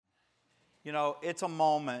You know, it's a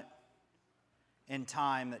moment in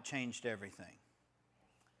time that changed everything.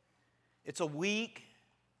 It's a week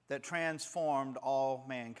that transformed all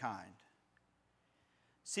mankind.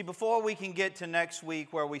 See, before we can get to next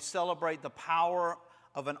week where we celebrate the power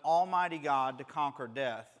of an almighty God to conquer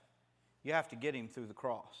death, you have to get him through the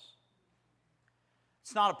cross.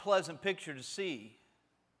 It's not a pleasant picture to see.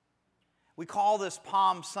 We call this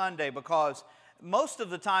Palm Sunday because most of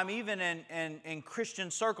the time, even in Christian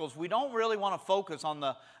circles, we don't really want to focus on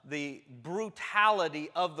the brutality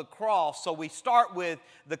of the cross. So we start with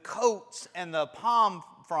the coats and the palm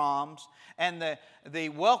fronds and the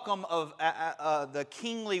welcome of the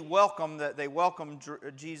kingly welcome that they welcomed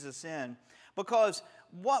Jesus in. Because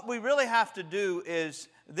what we really have to do is,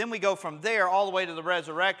 then we go from there all the way to the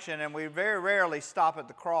resurrection, and we very rarely stop at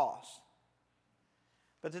the cross.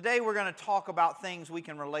 But today we're going to talk about things we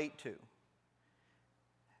can relate to.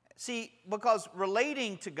 See, because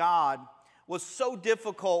relating to God was so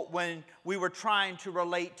difficult when we were trying to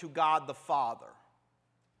relate to God the Father.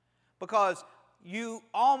 Because you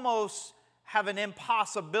almost have an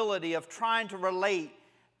impossibility of trying to relate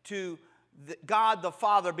to God the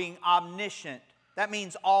Father being omniscient. That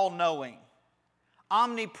means all-knowing.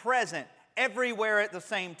 Omnipresent, everywhere at the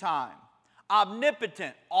same time.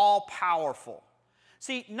 Omnipotent, all-powerful.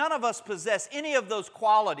 See, none of us possess any of those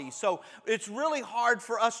qualities, so it's really hard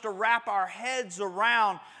for us to wrap our heads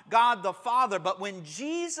around God the Father. But when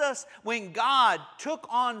God took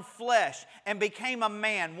on flesh and became a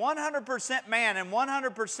man 100% man and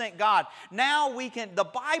 100% God, now the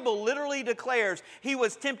Bible literally declares he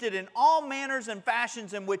was tempted in all manners and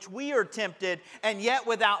fashions in which we are tempted, and yet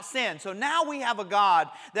without sin. So now we have a God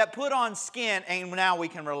that put on skin, and now we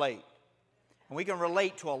can relate. And we can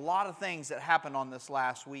relate to a lot of things that happened on this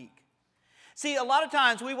last week. See, a lot of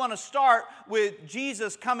times we want to start with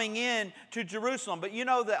Jesus coming in to Jerusalem. But you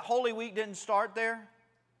know that Holy Week didn't start there?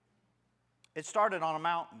 It started on a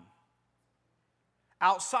mountain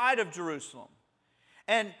outside of Jerusalem.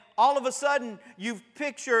 And all of a sudden, you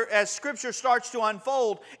picture, as Scripture starts to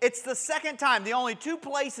unfold, it's the second time, the only two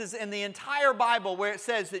places in the entire Bible where it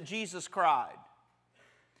says that Jesus cried.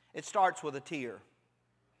 It starts with a tear.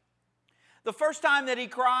 The first time that he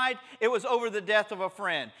cried, it was over the death of a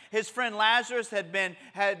friend. His friend Lazarus had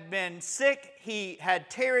been sick. He had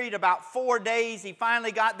tarried about 4 days. He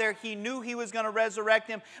finally got there. He knew he was going to resurrect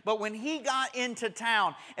him. But when he got into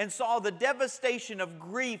town and saw the devastation of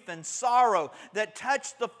grief and sorrow that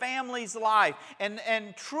touched the family's life,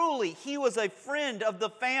 and truly he was a friend of the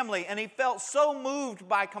family, and he felt so moved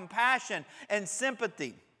by compassion and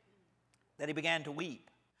sympathy that he began to weep.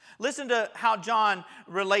 Listen to how John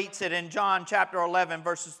relates it in John chapter 11,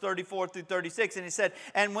 verses 34 through 36. And he said,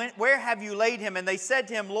 "And where have you laid him?" And they said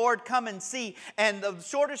to him, "Lord, come and see." And the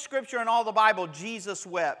shortest scripture in all the Bible, Jesus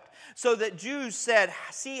wept. So that Jews said,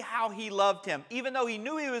 "See how he loved him." Even though he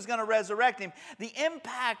knew he was going to resurrect him, the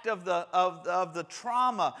impact of the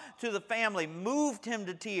trauma to the family moved him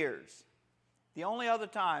to tears. The only other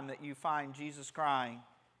time that you find Jesus crying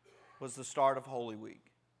was the start of Holy Week.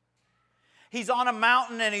 He's on a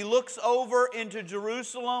mountain and he looks over into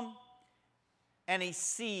Jerusalem and he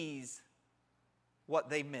sees what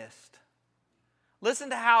they missed. Listen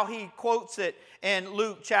to how he quotes it in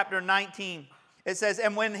Luke chapter 19. It says,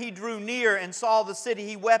 "And when he drew near and saw the city,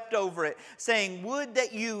 he wept over it, saying, would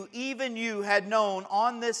that you, even you, had known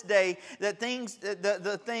on this day that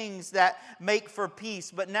the things that make for peace.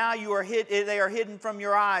 But now they are hidden from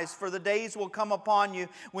your eyes. For the days will come upon you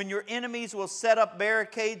when your enemies will set up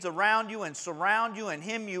barricades around you and surround you and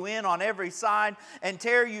hem you in on every side and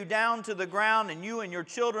tear you down to the ground, and you and your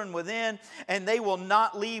children within. And they will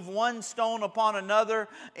not leave one stone upon another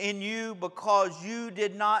in you, because you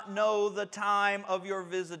did not know the time of your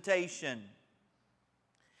visitation."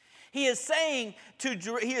 He is saying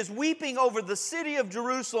he is weeping over the city of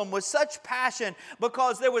Jerusalem with such passion,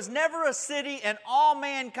 because there was never a city in all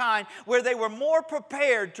mankind where they were more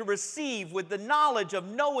prepared to receive with the knowledge of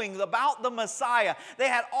knowing about the Messiah. They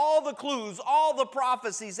had all the clues, all the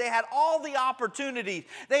prophecies, they had all the opportunities.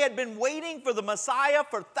 They had been waiting for the Messiah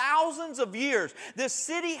for thousands of years. This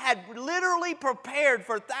city had literally prepared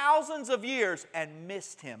for thousands of years and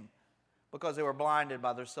missed him because they were blinded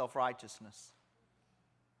by their self-righteousness.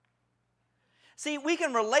 See, we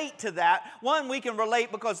can relate to that. One, we can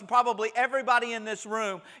relate because probably everybody in this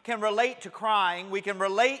room can relate to crying. We can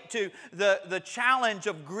relate to the challenge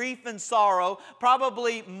of grief and sorrow.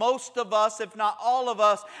 Probably most of us, if not all of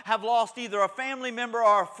us, have lost either a family member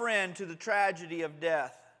or a friend to the tragedy of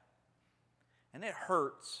death. And it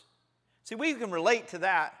hurts. See, we can relate to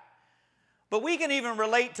that. But we can even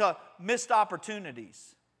relate to missed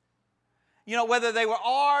opportunities. You know, whether they were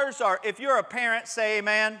ours or if you're a parent, say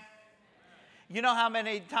amen. You know how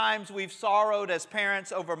many times we've sorrowed as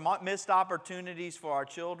parents over missed opportunities for our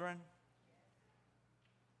children?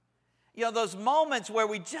 You know, those moments where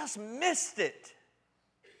we just missed it.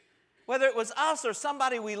 Whether it was us or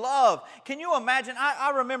somebody we love. Can you imagine?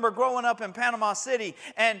 I remember growing up in Panama City,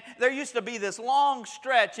 and there used to be this long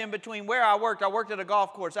stretch in between where I worked. I worked at a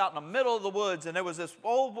golf course out in the middle of the woods, and there was this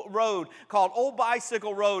old road called Old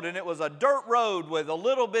Bicycle Road, and it was a dirt road with a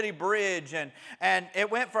little bitty bridge, and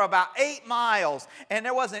it went for about 8 miles, and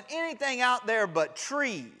there wasn't anything out there but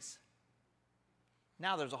trees.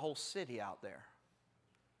 Now there's a whole city out there.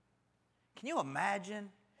 Can you imagine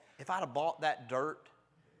if I'd have bought that dirt?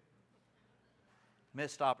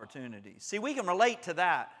 Missed opportunities. See, we can relate to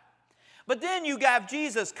that. But then you have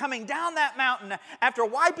Jesus coming down that mountain after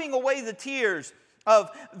wiping away the tears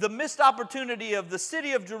of the missed opportunity of the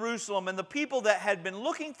city of Jerusalem and the people that had been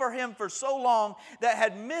looking for him for so long, that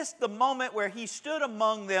had missed the moment where he stood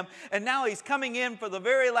among them, and now he's coming in for the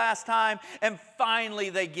very last time, and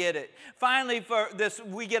finally they get it. Finally, for this,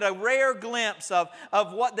 we get a rare glimpse of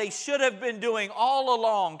what they should have been doing all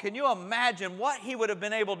along. Can you imagine what he would have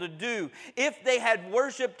been able to do if they had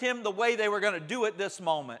worshiped him the way they were going to do it this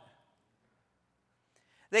moment?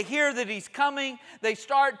 They hear that he's coming.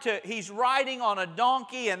 He's riding on a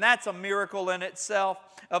donkey, and that's a miracle in itself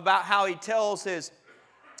about how he tells his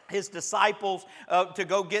disciples to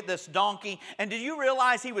go get this donkey. And did you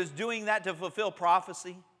realize he was doing that to fulfill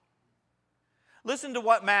prophecy? Listen to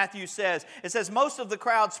what Matthew says. It says, most of the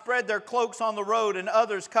crowd spread their cloaks on the road, and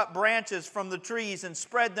others cut branches from the trees and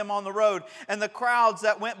spread them on the road. And the crowds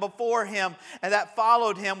that went before him and that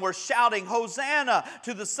followed him were shouting, Hosanna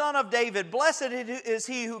to the Son of David. Blessed is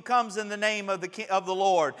he who comes in the name of the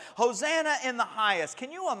Lord. Hosanna in the highest.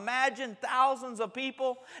 Can you imagine thousands of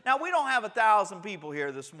people? Now, we don't have 1,000 people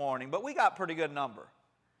here this morning, but we got a pretty good number.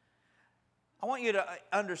 I want you to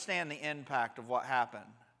understand the impact of what happened.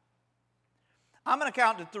 I'm going to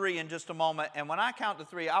count to 3 in just a moment, and when I count to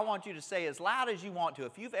 3, I want you to say as loud as you want to.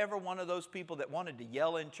 If you've ever one of those people that wanted to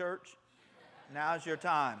yell in church, now's your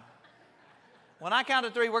time. When I count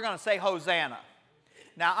to 3, we're going to say Hosanna.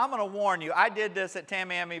 Now, I'm going to warn you, I did this at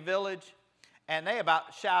Tamiami Village, and they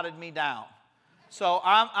about shouted me down. So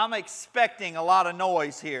I'm expecting a lot of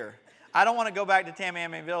noise here. I don't want to go back to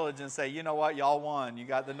Tamiami Village and say, you know what, y'all won. You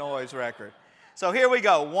got the noise record. So here we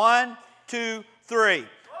go. 1, 2, 3.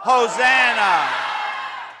 Hosanna!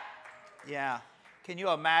 Yeah. Can you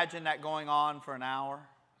imagine that going on for an hour?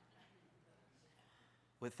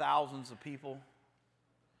 With thousands of people?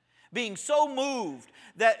 Being so moved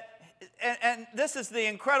that, and this is the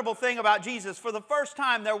incredible thing about Jesus, for the first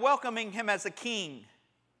time they're welcoming him as a king.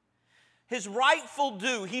 His rightful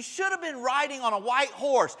due. He should have been riding on a white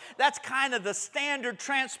horse. That's kind of the standard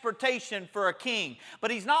transportation for a king.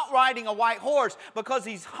 But he's not riding a white horse because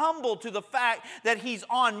he's humble to the fact that he's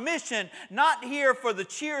on mission, not here for the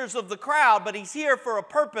cheers of the crowd, but he's here for a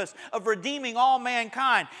purpose of redeeming all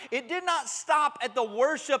mankind. It did not stop at the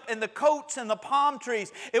worship and the coats and the palm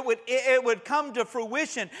trees. It would come to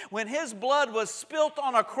fruition when his blood was spilt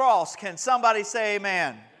on a cross. Can somebody say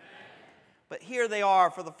amen? But here they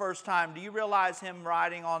are for the first time. Do you realize him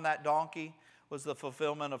riding on that donkey was the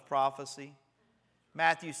fulfillment of prophecy?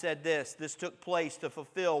 Matthew said this took place to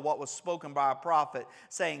fulfill what was spoken by a prophet,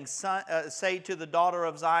 saying, say to the daughter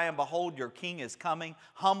of Zion, behold, your king is coming,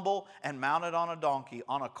 humble and mounted on a donkey,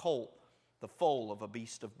 on a colt, the foal of a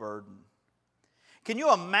beast of burden. Can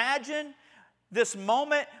you imagine this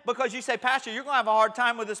moment? Because you say, Pastor, you're going to have a hard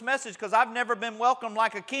time with this message because I've never been welcomed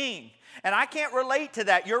like a king. And I can't relate to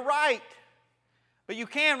that. You're right. But you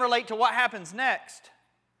can relate to what happens next.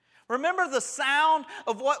 Remember the sound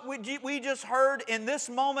of what we just heard in this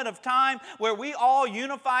moment of time where we all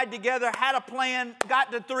unified together, had a plan, got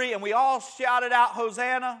to 3, and we all shouted out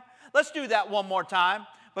Hosanna? Let's do that one more time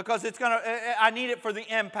because I need it for the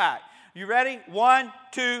impact. You ready? 1,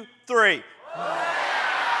 2, 3.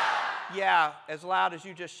 Yeah, as loud as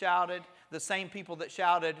you just shouted. The same people that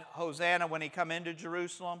shouted Hosanna when he come into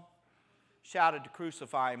Jerusalem shouted to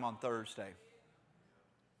crucify him on Thursday.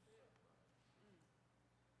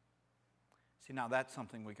 See, now that's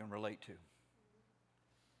something we can relate to.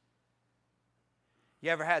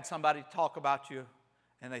 You ever had somebody talk about you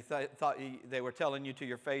and they thought they were telling you to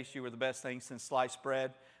your face you were the best thing since sliced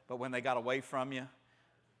bread, but when they got away from you,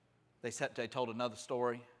 they told another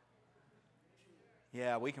story?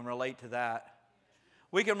 Yeah, we can relate to that.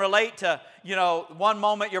 We can relate to, one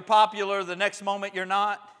moment you're popular, the next moment you're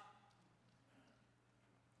not.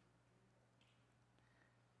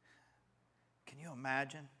 Can you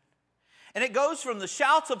imagine? And it goes from the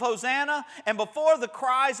shouts of Hosanna, and before the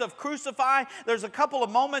cries of crucify, there's a couple of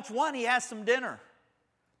moments. One, he has some dinner.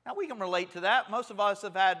 Now, we can relate to that. Most of us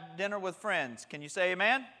have had dinner with friends. Can you say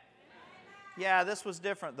amen? Yeah, this was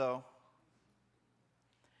different, though.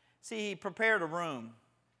 See, he prepared a room.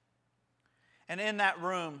 And in that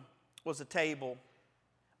room was a table,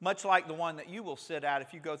 much like the one that you will sit at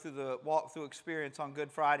if you go through the walk-through experience on Good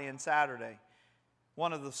Friday and Saturday.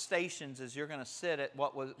 One of the stations is you're going to sit at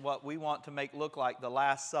what we want to make look like the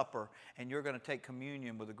Last Supper, and you're going to take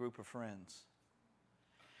communion with a group of friends.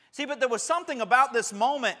 See, but there was something about this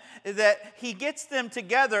moment that he gets them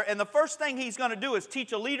together, and the first thing he's going to do is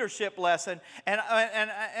teach a leadership lesson, and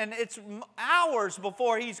it's hours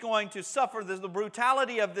before he's going to suffer the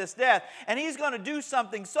brutality of this death, and he's going to do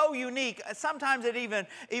something so unique. Sometimes it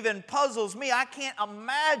even puzzles me. I can't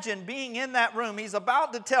imagine being in that room. He's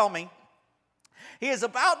about to tell me. He is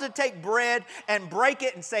about to take bread and break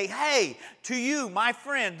it and say, hey, to you, my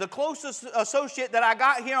friend, the closest associate that I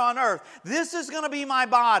got here on earth, this is going to be my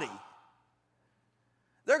body.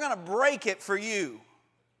 They're going to break it for you.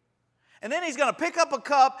 And then he's going to pick up a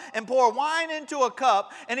cup and pour wine into a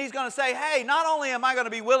cup, and he's going to say, hey, not only am I going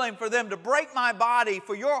to be willing for them to break my body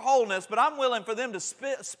for your wholeness, but I'm willing for them to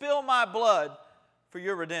spill my blood for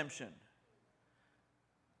your redemption.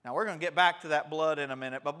 Now, we're going to get back to that blood in a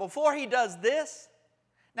minute, but before he does this,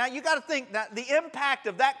 now you got to think that the impact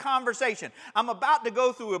of that conversation. I'm about to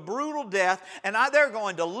go through a brutal death, and they're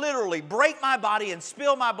going to literally break my body and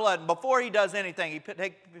spill my blood. And before he does anything,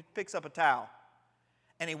 he picks up a towel,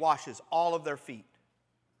 and he washes all of their feet.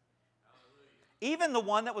 Even the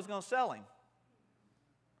one that was going to sell him.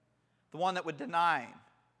 The one that would deny him.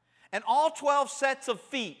 And all 12 sets of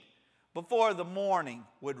feet before the morning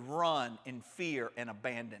would run in fear and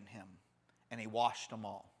abandon him. And he washed them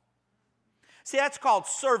all. See, that's called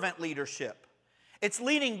servant leadership. It's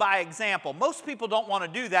leading by example. Most people don't want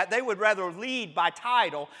to do that. They would rather lead by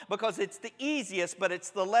title because it's the easiest, but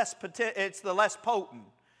it's the less potent.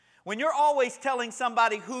 When you're always telling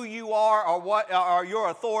somebody who you are or your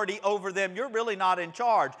authority over them, you're really not in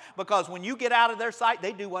charge, because when you get out of their sight,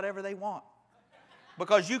 they do whatever they want.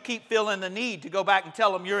 Because you keep feeling the need to go back and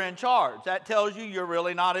tell them you're in charge. That tells you you're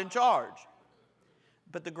really not in charge.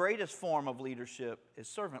 But the greatest form of leadership is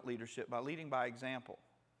servant leadership, by leading by example.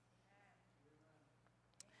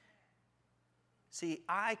 See,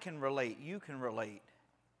 I can relate, you can relate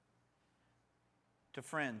to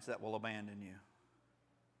friends that will abandon you.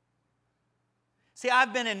 See,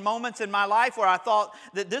 I've been in moments in my life where I thought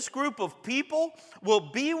that this group of people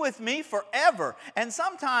will be with me forever. And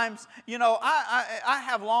sometimes, you know, I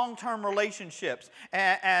have long-term relationships.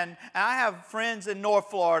 And I have friends in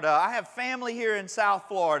North Florida. I have family here in South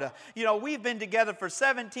Florida. You know, we've been together for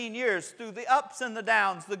 17 years through the ups and the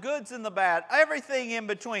downs, the goods and the bad, everything in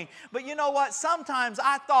between. But you know what? Sometimes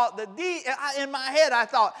I thought that in my head I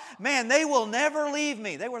thought, man, they will never leave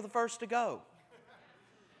me. They were the first to go.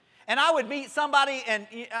 And I would meet somebody, and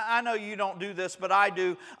I know you don't do this, but I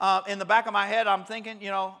do. In the back of my head, I'm thinking,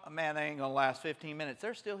 you know, man, they ain't going to last 15 minutes.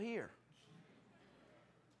 They're still here.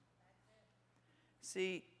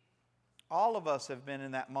 See, all of us have been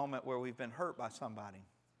in that moment where we've been hurt by somebody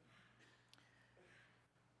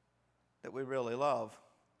that we really love.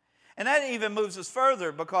 And that even moves us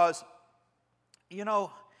further because, you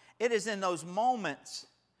know, it is in those moments.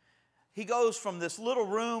 He goes from this little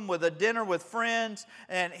room with a dinner with friends,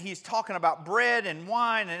 and he's talking about bread and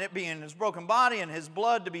wine and it being his broken body and his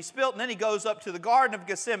blood to be spilt. And then he goes up to the Garden of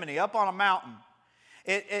Gethsemane, up on a mountain.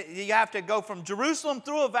 You have to go from Jerusalem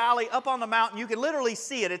through a valley up on the mountain. You can literally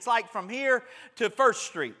see it. It's like from here to First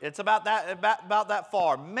Street. It's about that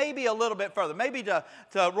far, maybe a little bit further, maybe to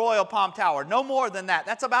Royal Palm Tower. No more than that.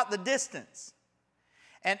 That's about the distance.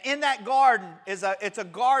 And in that garden it's a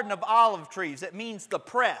garden of olive trees. It means the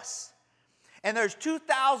press. And there's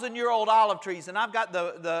 2,000-year-old olive trees, and I've got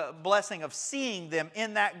the blessing of seeing them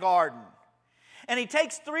in that garden. And he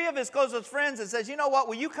takes 3 of his closest friends and says, you know what,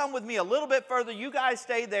 will you come with me a little bit further? You guys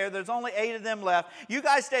stay there. There's only 8 of them left. You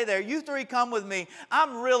guys stay there. You 3 come with me.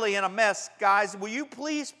 I'm really in a mess, guys. Will you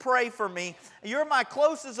please pray for me? You're my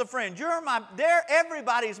closest of friends.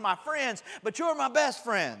 Everybody's my friends, but you're my best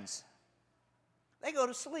friends. They go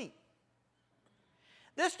to sleep.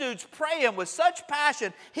 This dude's praying with such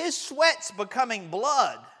passion, his sweat's becoming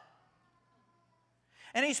blood.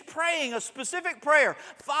 And he's praying a specific prayer.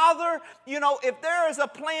 Father, you know, if there is a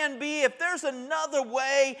plan B, if there's another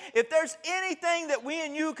way, if there's anything that we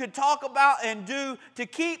and you could talk about and do to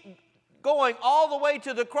keep going all the way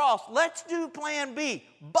to the cross. Let's do plan B.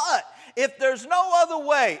 But if there's no other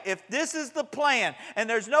way, if this is the plan and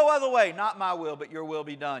there's no other way, not my will, but your will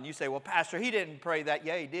be done. You say, well, Pastor, he didn't pray that.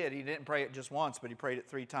 Yeah, he did. He didn't pray it just once, but he prayed it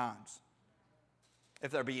 3 times.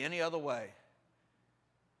 If there be any other way.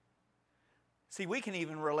 See, we can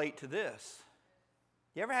even relate to this.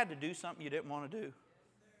 You ever had to do something you didn't want to do?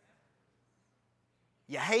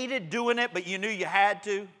 You hated doing it, but you knew you had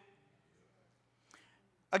to.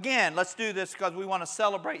 Again, let's do this because we want to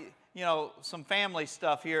celebrate, some family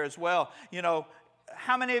stuff here as well.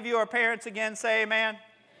 How many of you are parents again? Say amen.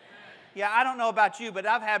 Yeah, I don't know about you, but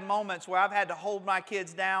I've had moments where I've had to hold my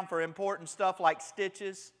kids down for important stuff like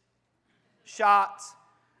stitches, shots.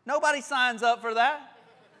 Nobody signs up for that.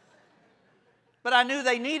 But I knew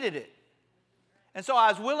they needed it. And so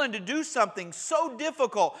I was willing to do something so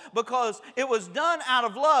difficult because it was done out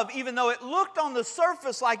of love, even though it looked on the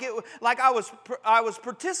surface like I was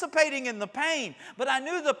participating in the pain. But I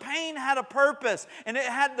knew the pain had a purpose and it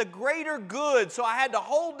had the greater good, so I had to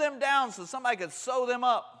hold them down so somebody could sew them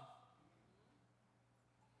up.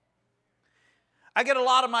 I get a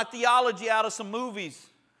lot of my theology out of some movies.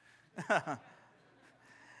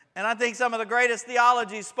 And I think some of the greatest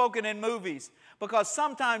theology is spoken in movies. Because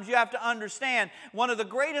sometimes you have to understand, one of the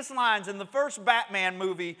greatest lines in the first Batman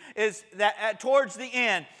movie is that towards the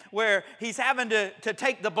end where he's having to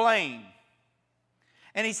take the blame.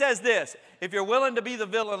 And he says this, if you're willing to be the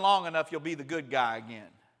villain long enough, you'll be the good guy again.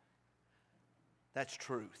 That's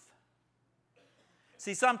truth.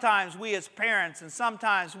 See, sometimes we as parents and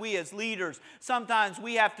sometimes we as leaders, sometimes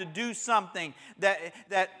we have to do something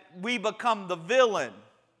that we become the villain.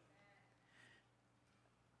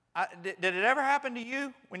 Did it ever happen to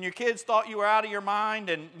you when your kids thought you were out of your mind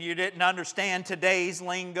and you didn't understand today's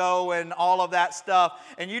lingo and all of that stuff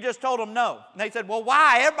and you just told them no? And they said, well,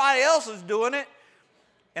 why? Everybody else is doing it.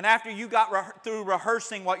 And after you got through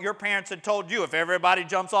rehearsing what your parents had told you, if everybody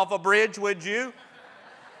jumps off a bridge, would you?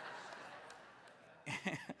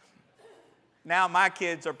 Now my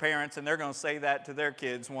kids are parents and they're going to say that to their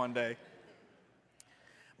kids one day.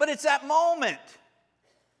 But it's that moment.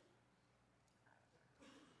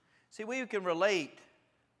 See, we can relate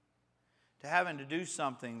to having to do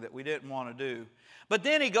something that we didn't want to do. But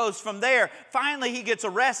then he goes from there. Finally, he gets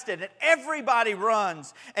arrested, and everybody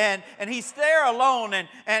runs, and he's there alone,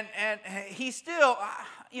 and he's still,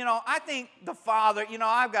 I think the father,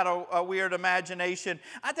 I've got a weird imagination.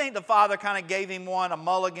 I think the father kind of gave him a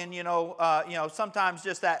mulligan, sometimes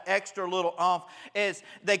just that extra little umph. Is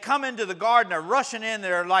they come into the garden, they're rushing in,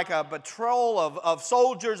 they're like a patrol of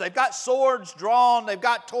soldiers. They've got swords drawn, they've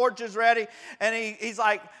got torches ready, and he's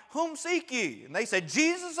like, whom seek ye? And they say,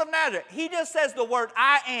 Jesus of Nazareth. He just says the word,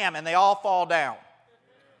 I am, and they all fall down.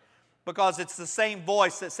 Because it's the same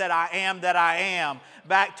voice that said, I am that I am,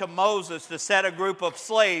 back to Moses to set a group of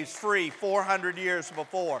slaves free 400 years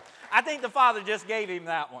before. I think the Father just gave him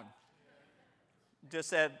that one. Just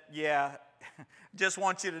said, yeah, just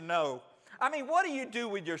want you to know. I mean, what do you do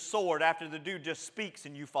with your sword after the dude just speaks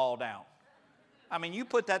and you fall down? I mean, you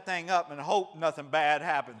put that thing up and hope nothing bad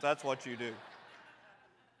happens. That's what you do.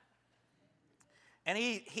 And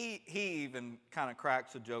he even kind of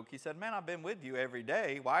cracks a joke. He said, man, I've been with you every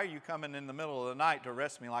day. Why are you coming in the middle of the night to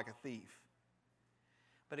arrest me like a thief?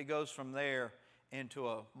 But he goes from there into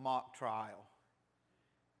a mock trial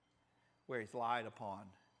where he's lied upon,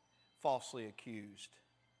 falsely accused.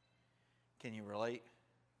 Can you relate?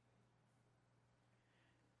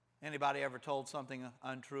 Anybody ever told something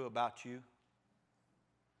untrue about you?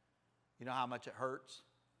 You know how much it hurts?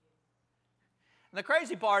 And the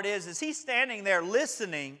crazy part is he's standing there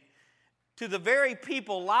listening to the very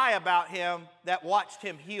people lie about him that watched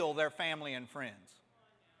him heal their family and friends.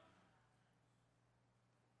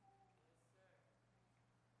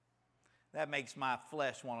 That makes my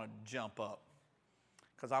flesh want to jump up.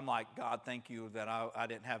 Because I'm like, God, thank you that I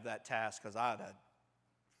didn't have that task, because I'd have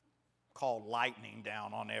called lightning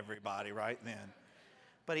down on everybody right then.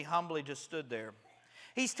 But he humbly just stood there.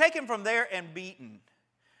 He's taken from there and beaten.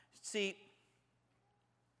 See,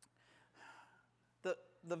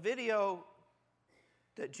 the video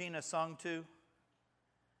that Gina sung to,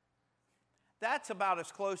 that's about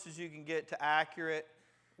as close as you can get to accurate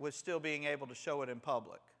with still being able to show it in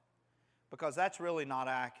public. Because that's really not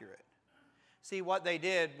accurate. See, what they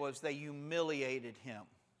did was they humiliated him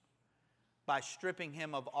by stripping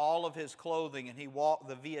him of all of his clothing, and he walked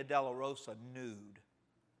the Via Dolorosa nude,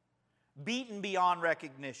 beaten beyond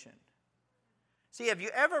recognition. See, have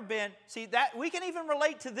you ever been, that we can even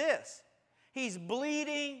relate to this. He's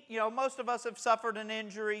bleeding. Most of us have suffered an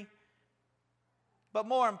injury. But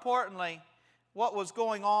more importantly, what was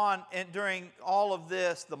going on during all of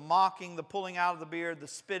this, the mocking, the pulling out of the beard, the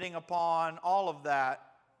spitting upon, all of that,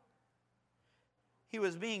 he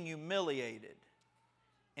was being humiliated,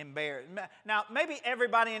 embarrassed. Now, maybe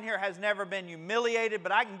everybody in here has never been humiliated,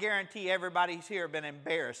 but I can guarantee everybody's here been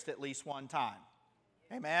embarrassed at least one time.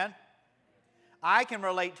 Amen? I can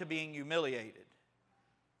relate to being humiliated.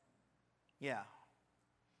 Yeah.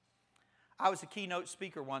 I was a keynote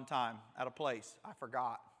speaker one time at a place. I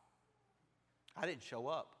forgot. I didn't show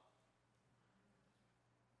up.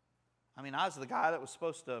 I mean, I was the guy that was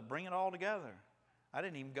supposed to bring it all together. I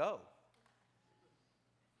didn't even go.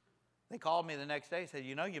 They called me the next day and said,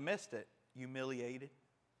 you know, you missed it. Humiliated.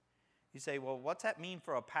 You say, well, what's that mean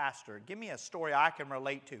for a pastor? Give me a story I can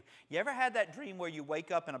relate to. You ever had that dream where you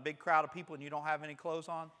wake up in a big crowd of people and you don't have any clothes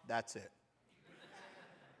on? That's it.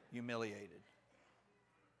 Humiliated.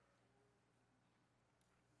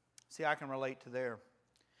 See, I can relate to there.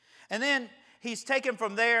 And then he's taken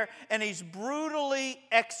from there and he's brutally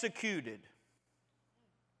executed.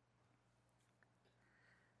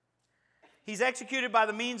 He's executed by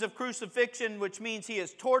the means of crucifixion, which means he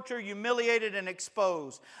is tortured, humiliated, and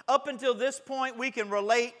exposed. Up until this point, we can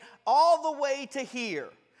relate all the way to here,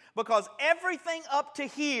 because everything up to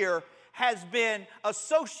here has been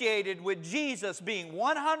associated with Jesus being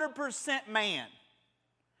 100% man.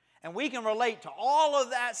 And we can relate to all of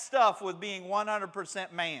that stuff with being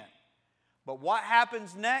 100% man. But what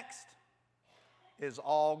happens next is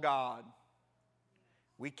all God.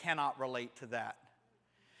 We cannot relate to that.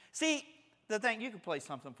 See, the thing, you can play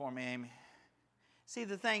something for me, Amy. See,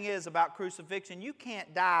 the thing is about crucifixion, you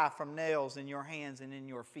can't die from nails in your hands and in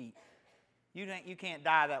your feet. You can't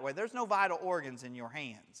die that way. There's no vital organs in your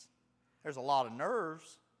hands. There's a lot of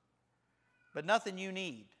nerves, but nothing you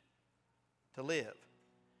need to live.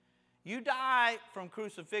 You die from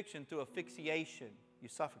crucifixion through asphyxiation. You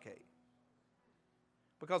suffocate.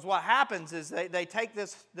 Because what happens is they take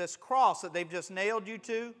this cross that they've just nailed you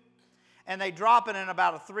to, and they drop it in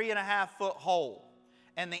about a 3.5-foot hole.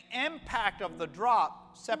 And the impact of the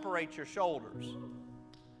drop separates your shoulders.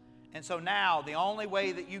 And so now the only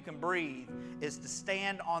way that you can breathe is to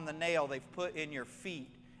stand on the nail they've put in your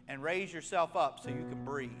feet and raise yourself up so you can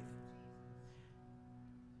breathe.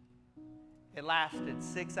 It lasted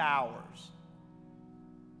 6 hours.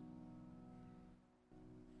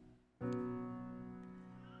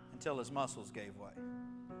 Until his muscles gave way.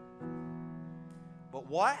 But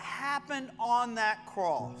what happened on that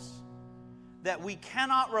cross that we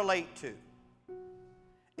cannot relate to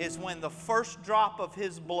is when the first drop of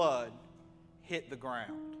his blood hit the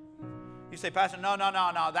ground. You say, Pastor, no,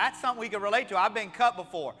 that's something we can relate to. I've been cut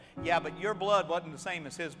before. Yeah, but your blood wasn't the same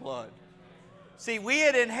as his blood. See, we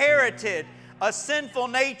had inherited a sinful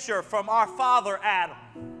nature from our father Adam,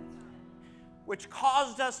 which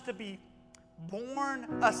caused us to be born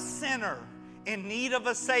a sinner in need of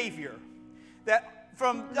a Savior. That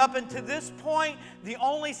from up until this point, the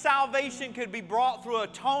only salvation could be brought through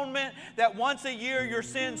atonement, that once a year your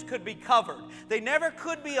sins could be covered. They never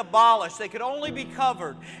could be abolished. They could only be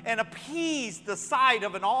covered and appease the sight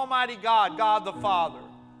of an almighty God, God the Father.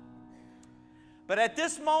 But at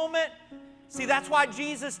this moment, see, that's why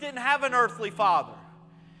Jesus didn't have an earthly father.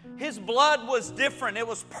 His blood was different. It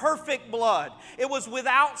was perfect blood. It was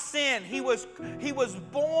without sin. He was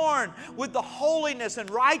born with the holiness and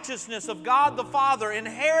righteousness of God the Father.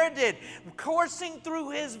 Inherited, coursing through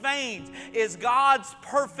his veins is God's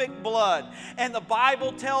perfect blood. And the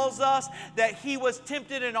Bible tells us that he was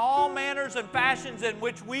tempted in all manners and fashions in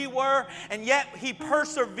which we were, and yet he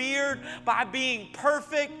persevered by being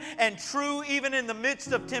perfect and true even in the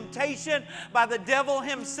midst of temptation by the devil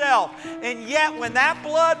himself. And yet when that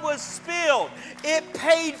blood was spilled, it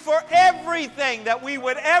paid for everything that we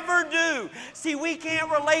would ever do. See, we can't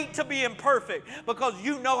relate to being perfect, because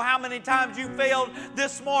you know how many times you failed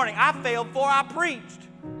this morning. I failed before I preached.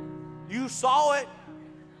 You saw it.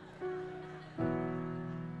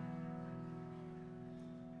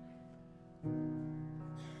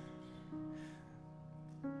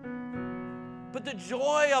 But the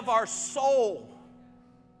joy of our soul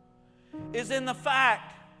is in the fact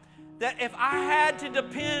that if I had to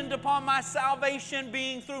depend upon my salvation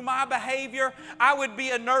being through my behavior, I would be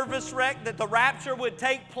a nervous wreck that the rapture would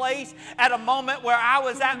take place at a moment where I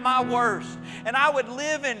was at my worst. And I would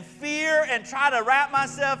live in fear and try to wrap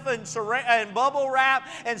myself in bubble wrap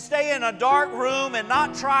and stay in a dark room and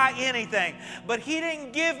not try anything. But he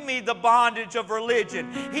didn't give me the bondage of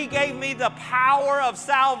religion. He gave me the power of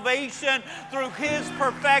salvation through his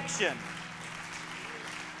perfection.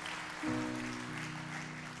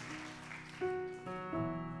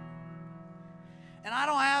 And I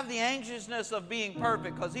don't have the anxiousness of being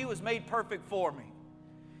perfect, because he was made perfect for me.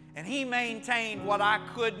 And he maintained what I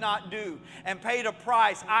could not do and paid a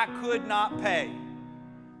price I could not pay,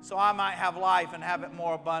 so I might have life and have it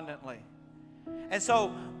more abundantly. And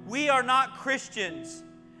so we are not Christians,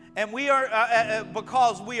 and we are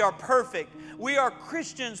because we are perfect. We are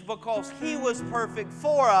Christians because he was perfect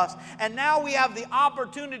for us. And now we have the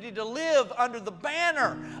opportunity to live under the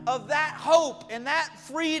banner of that hope and that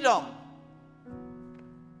freedom.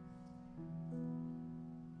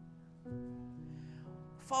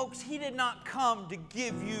 Folks, he did not come to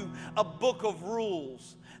give you a book of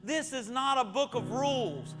rules. This is not a book of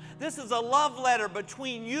rules. This is a love letter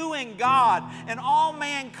between you and God and all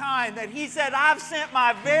mankind, that he said, I've sent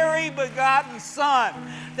my very begotten Son,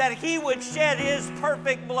 that he would shed his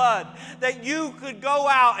perfect blood, that you could go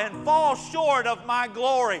out and fall short of my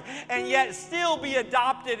glory and yet still be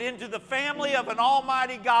adopted into the family of an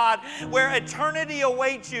almighty God, where eternity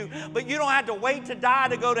awaits you. But you don't have to wait to die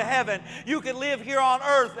to go to heaven. You can live here on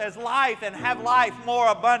earth as life and have life more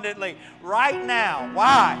abundantly right now.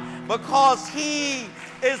 Why? Because he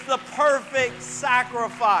is the perfect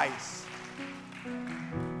sacrifice.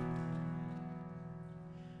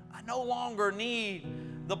 I no longer need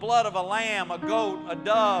the blood of a lamb, a goat, a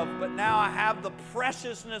dove, but now I have the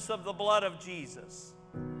preciousness of the blood of Jesus.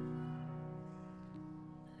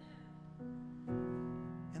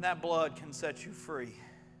 And that blood can set you free.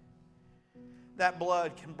 That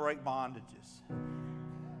blood can break bondages.